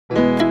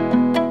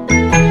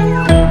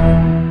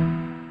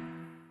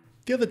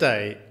The other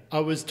day, I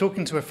was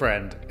talking to a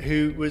friend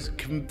who was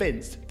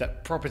convinced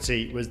that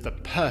property was the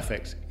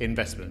perfect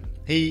investment.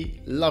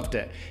 He loved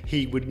it.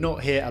 He would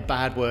not hear a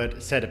bad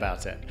word said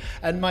about it.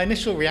 And my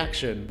initial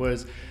reaction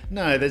was,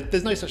 no,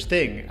 there's no such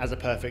thing as a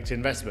perfect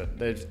investment.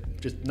 There's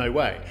just no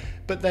way.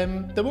 But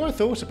then the more I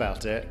thought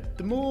about it,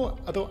 the more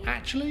I thought,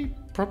 actually,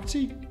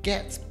 property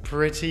gets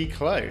pretty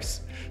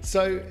close.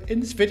 So in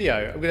this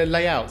video, I'm going to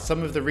lay out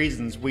some of the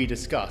reasons we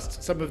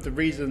discussed, some of the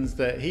reasons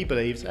that he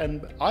believes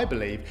and I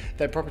believe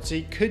that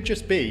property could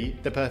just be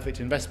the perfect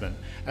investment.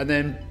 And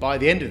then by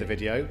the end of the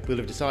video, we'll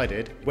have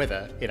decided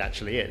whether it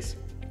actually is.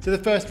 So the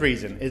first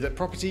reason is that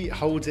property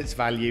holds its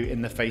value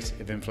in the face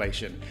of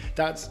inflation.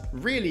 That's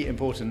really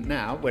important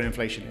now when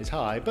inflation is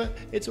high, but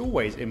it's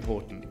always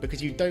important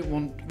because you don't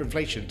want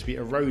inflation to be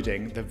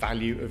eroding the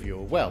value of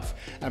your wealth.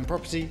 And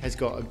property has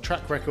got a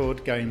track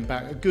record going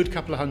back a good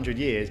couple of hundred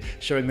years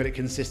showing that it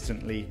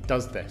consistently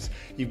does this.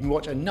 You can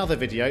watch another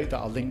video that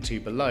I'll link to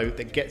below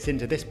that gets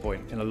into this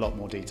point in a lot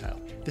more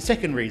detail. The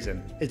second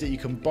reason is that you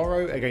can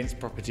borrow against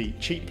property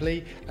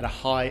cheaply at a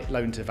high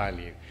loan to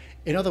value.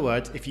 In other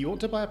words, if you want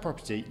to buy a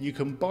property, you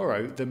can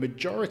borrow the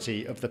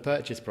majority of the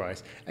purchase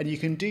price and you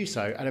can do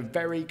so at a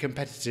very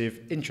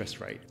competitive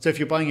interest rate. So if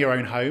you're buying your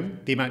own home,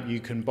 the amount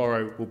you can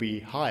borrow will be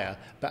higher,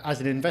 but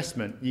as an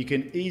investment, you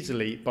can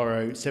easily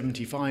borrow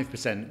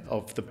 75%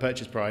 of the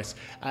purchase price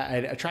at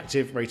an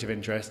attractive rate of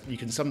interest. You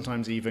can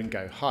sometimes even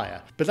go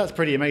higher. But that's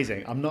pretty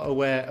amazing. I'm not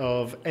aware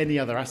of any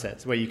other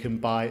assets where you can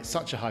buy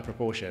such a high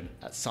proportion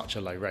at such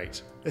a low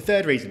rate. The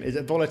third reason is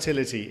that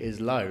volatility is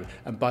low,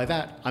 and by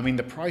that I mean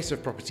the price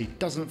of property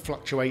doesn't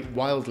fluctuate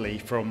wildly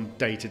from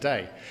day to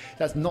day.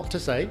 That's not to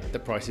say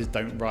that prices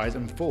don't rise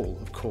and fall,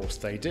 of course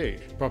they do.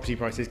 Property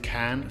prices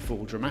can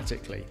fall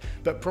dramatically,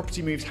 but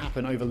property moves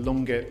happen over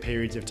longer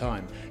periods of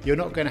time. You're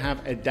not going to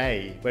have a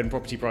day when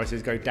property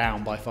prices go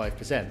down by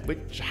 5%,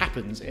 which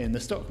happens in the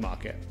stock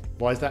market.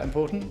 Why is that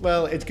important?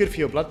 Well, it's good for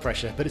your blood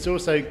pressure, but it's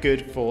also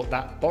good for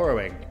that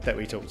borrowing that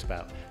we talked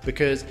about.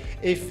 Because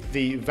if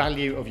the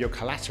value of your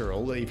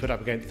collateral that you put up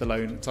against the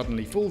loan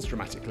suddenly falls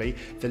dramatically,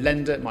 the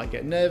lender might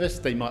get nervous,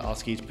 they might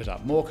ask you to put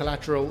up more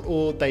collateral,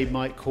 or they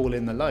might call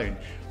in the loan.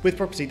 With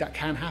property, that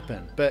can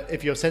happen, but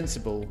if you're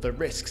sensible, the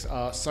risks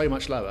are so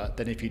much lower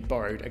than if you'd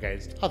borrowed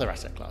against other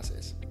asset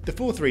classes. The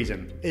fourth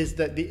reason is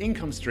that the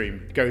income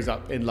stream goes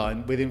up in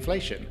line with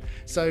inflation.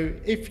 So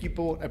if you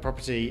bought a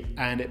property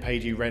and it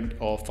paid you rent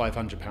of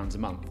 £500 a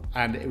month,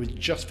 and it was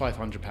just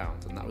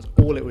 £500 and that was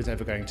all it was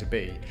ever going to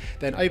be,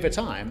 then over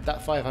time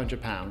that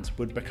 £500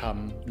 would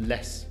become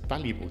less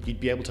valuable. You'd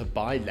be able to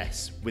buy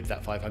less with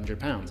that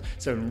 £500.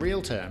 So in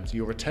real terms,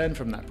 your return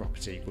from that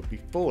property would be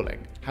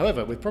falling.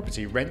 However, with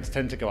property, rents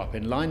tend to go up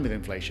in line with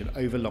inflation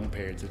over long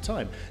periods of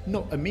time.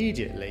 Not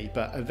immediately,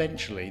 but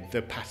eventually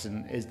the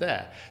pattern is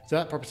there. So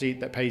that property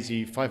that pays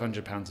you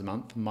 £500 a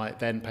month might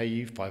then pay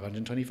you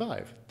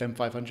 $525, then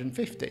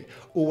 $550,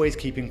 always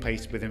keeping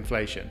pace with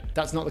inflation.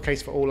 That's not the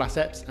case for all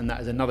assets, and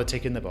that is another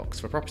tick in the box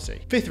for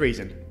property. Fifth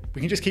reason, we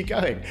can just keep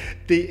going.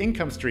 The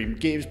income stream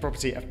gives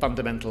property a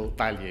fundamental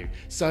value.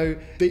 So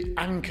the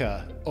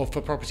anchor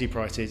for property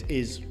prices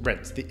is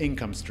rents, the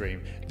income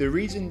stream. The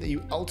reason that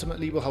you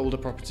ultimately will hold a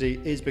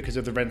property is because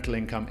of the rental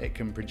income it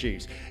can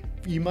produce.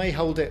 You may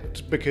hold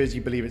it because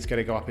you believe it's going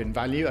to go up in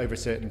value over a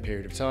certain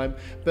period of time,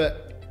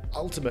 but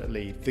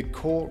ultimately, the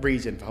core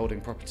reason for holding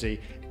property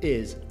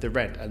is the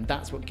rent, and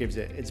that's what gives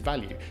it its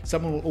value.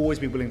 Someone will always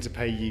be willing to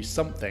pay you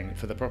something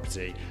for the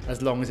property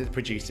as long as it's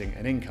producing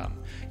an income.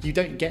 You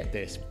don't get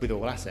this with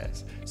all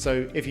assets.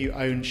 So if you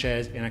own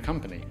shares in a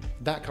company,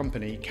 that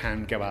company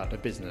can go out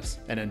of business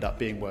and end up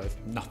being worth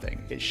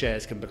nothing. Its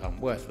shares can become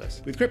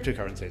worthless. With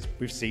cryptocurrencies,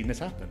 we've seen this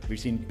happen.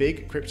 We've seen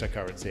big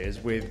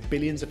cryptocurrencies with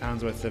billions of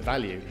pounds worth of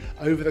value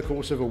over the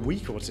course of a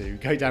week or two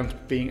go down to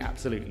being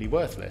absolutely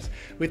worthless.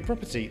 With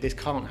property, this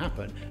can't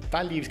happen.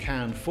 Values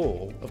can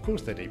fall, of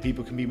course they do.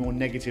 People can be more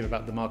negative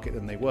about the market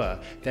than they were,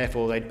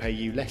 therefore they'd pay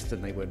you less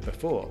than they would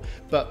before.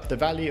 But the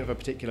value of a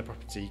particular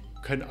property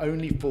can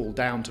only fall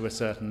down to a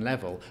certain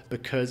level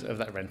because of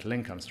that rental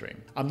income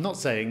stream. I'm not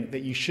saying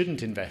that you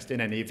shouldn't invest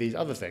in any of these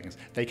other things.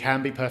 They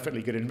can be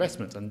perfectly good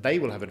investments and they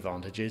will have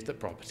advantages that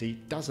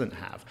property doesn't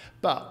have.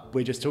 But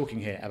we're just talking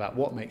here about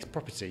what makes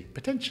property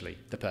potentially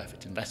the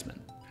perfect investment.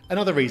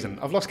 Another reason,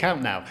 I've lost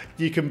count now,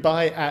 you can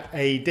buy at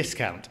a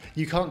discount.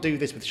 You can't do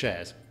this with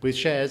shares. With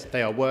shares,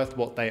 they are worth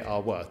what they are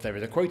worth. There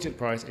is a quoted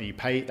price and you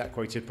pay that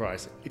quoted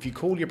price. If you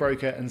call your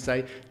broker and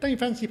say, don't you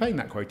fancy paying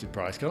that quoted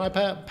price? Can I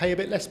pay a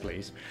bit less,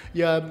 please?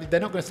 They're not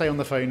going to stay on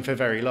the phone for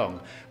very long.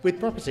 With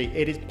property,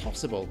 it is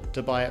possible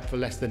to buy it for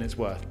less than it's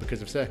worth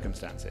because of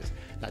circumstances.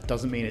 That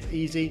doesn't mean it's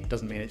easy,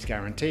 doesn't mean it's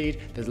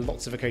guaranteed. There's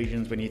lots of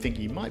occasions when you think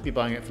you might be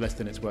buying it for less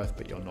than it's worth,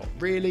 but you're not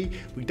really.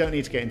 We don't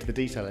need to get into the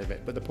detail of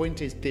it, but the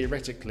point is,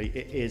 theoretically,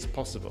 it is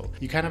possible.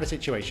 You can have a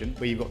situation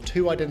where you've got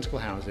two identical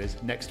houses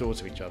next door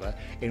to each other.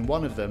 In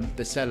one of them,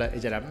 the seller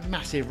is in a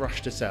massive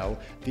rush to sell,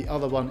 the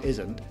other one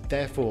isn't,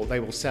 therefore they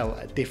will sell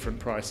at different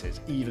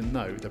prices, even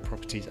though the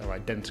properties are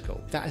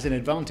identical. That is an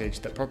advantage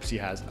that property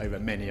has over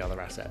many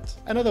other assets.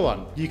 Another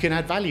one, you can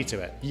add value to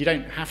it. You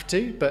don't have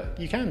to, but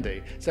you can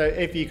do. So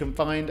if you can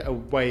find a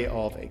way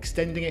of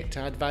extending it to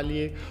add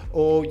value,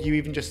 or you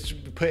even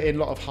just put in a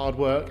lot of hard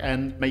work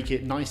and make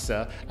it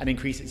nicer and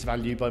increase its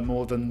value by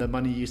more than the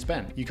money you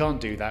spent. You can't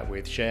do that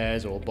with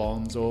shares or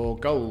bonds or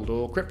gold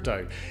or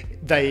crypto.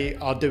 They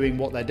are doing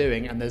what they're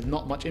doing and there's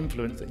not much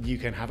influence that you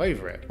can have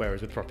over it,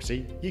 whereas with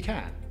property, you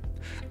can.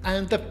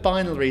 And the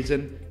final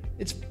reason,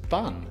 it's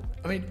fun.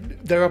 I mean,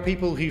 there are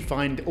people who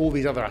find all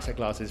these other asset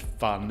classes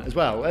fun as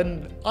well,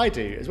 and I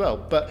do as well,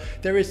 but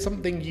there is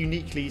something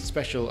uniquely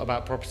special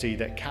about property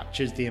that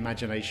captures the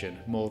imagination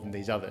more than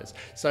these others.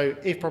 So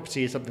if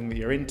property is something that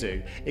you're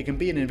into, it can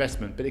be an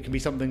investment, but it can be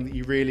something that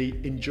you really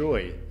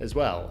enjoy as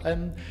well.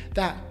 And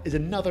that is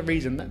another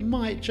reason that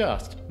might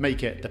just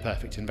make it the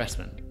perfect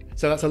investment.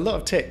 So that's a lot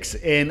of ticks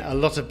in a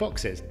lot of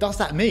boxes. Does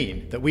that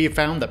mean that we have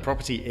found that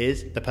property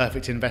is the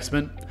perfect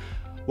investment?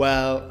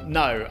 Well,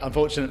 no,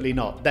 unfortunately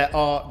not. There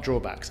are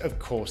drawbacks. Of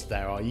course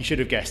there are. You should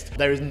have guessed.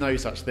 There is no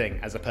such thing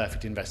as a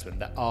perfect investment.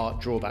 There are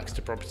drawbacks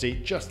to property,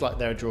 just like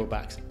there are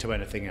drawbacks to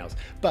anything else.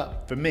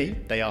 But for me,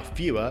 they are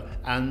fewer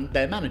and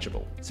they're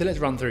manageable. So let's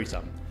run through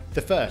some.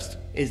 The first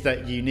is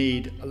that you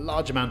need a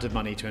large amount of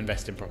money to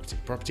invest in property.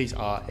 Properties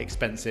are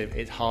expensive.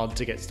 It's hard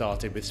to get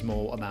started with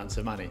small amounts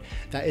of money.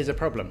 That is a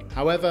problem.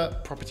 However,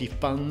 property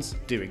funds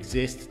do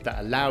exist that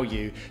allow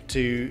you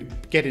to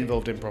get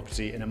involved in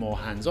property in a more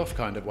hands-off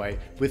kind of way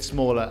with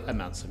smaller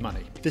amounts of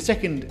money. The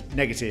second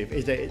negative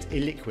is that it's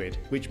illiquid,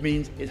 which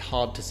means it's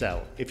hard to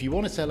sell. If you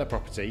want to sell a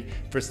property,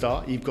 for a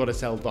start, you've got to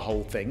sell the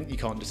whole thing. You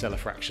can't just sell a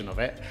fraction of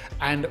it.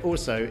 And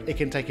also, it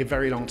can take a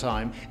very long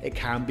time. It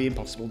can be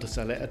impossible to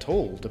sell it at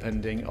all,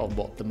 depending on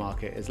what the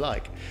market is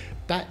like.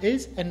 That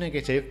is a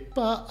negative,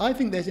 but I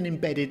think there's an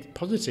embedded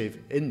positive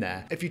in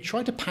there. If you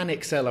try to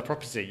panic sell a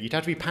property, you'd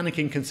have to be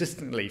panicking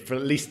consistently for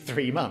at least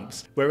 3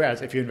 months.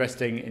 Whereas if you're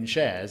investing in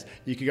shares,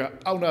 you could go,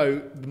 oh no,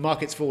 the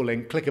market's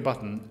falling, click a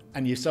button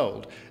and you've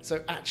sold.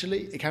 So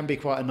actually it can be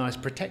quite a nice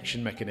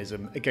protection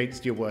mechanism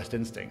against your worst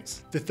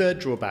instincts. The third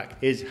drawback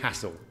is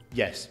hassle.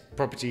 Yes,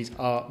 properties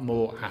are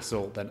more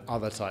hassle than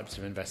other types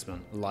of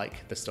investment,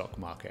 like the stock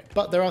market.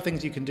 But there are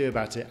things you can do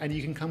about it, and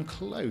you can come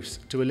close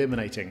to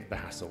eliminating the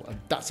hassle. And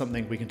that's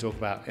something we can talk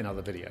about in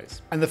other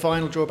videos. And the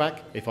final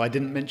drawback, if I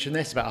didn't mention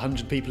this, about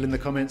 100 people in the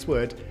comments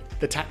would,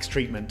 the tax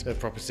treatment of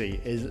property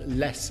is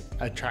less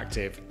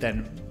attractive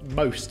than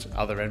most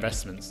other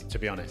investments, to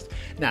be honest.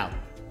 Now,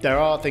 there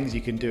are things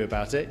you can do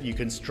about it. You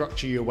can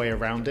structure your way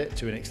around it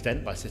to an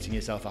extent by setting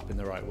yourself up in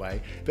the right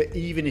way. But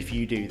even if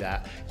you do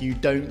that, you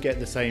don't get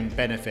the same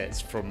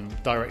benefits from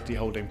directly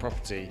holding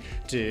property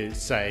to,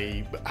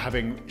 say,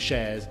 having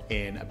shares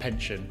in a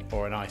pension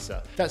or an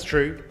ISA. That's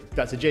true,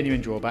 that's a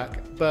genuine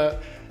drawback,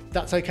 but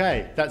that's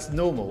okay, that's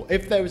normal.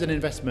 If there was an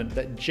investment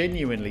that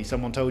genuinely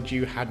someone told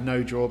you had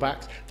no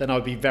drawbacks, then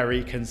I'd be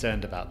very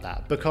concerned about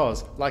that.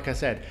 Because, like I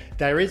said,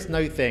 there is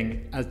no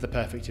thing as the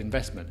perfect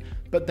investment,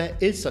 but there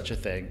is such a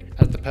thing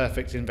as the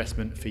perfect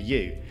investment for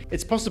you.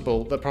 It's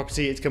possible that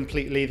property is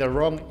completely the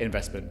wrong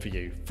investment for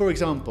you. For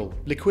example,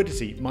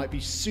 liquidity might be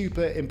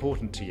super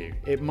important to you.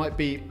 It might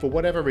be, for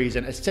whatever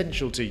reason,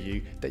 essential to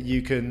you that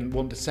you can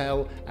want to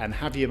sell and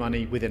have your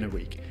money within a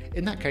week.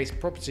 In that case,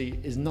 property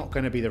is not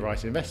going to be the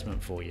right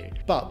investment for you.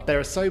 But there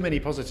are so many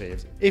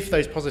positives. If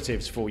those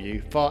positives for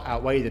you far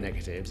outweigh the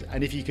negatives,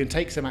 and if you can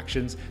take some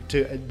actions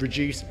to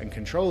reduce and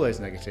control those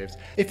negatives,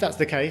 if that's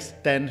the case,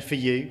 then for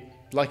you,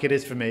 like it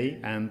is for me,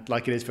 and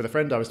like it is for the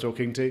friend I was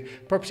talking to,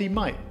 property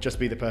might just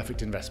be the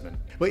perfect investment.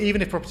 Well,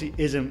 even if property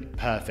isn't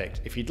perfect,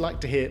 if you'd like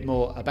to hear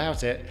more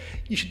about it,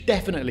 you should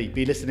definitely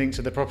be listening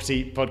to the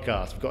Property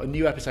Podcast. We've got a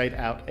new episode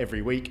out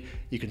every week.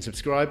 You can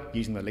subscribe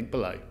using the link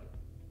below.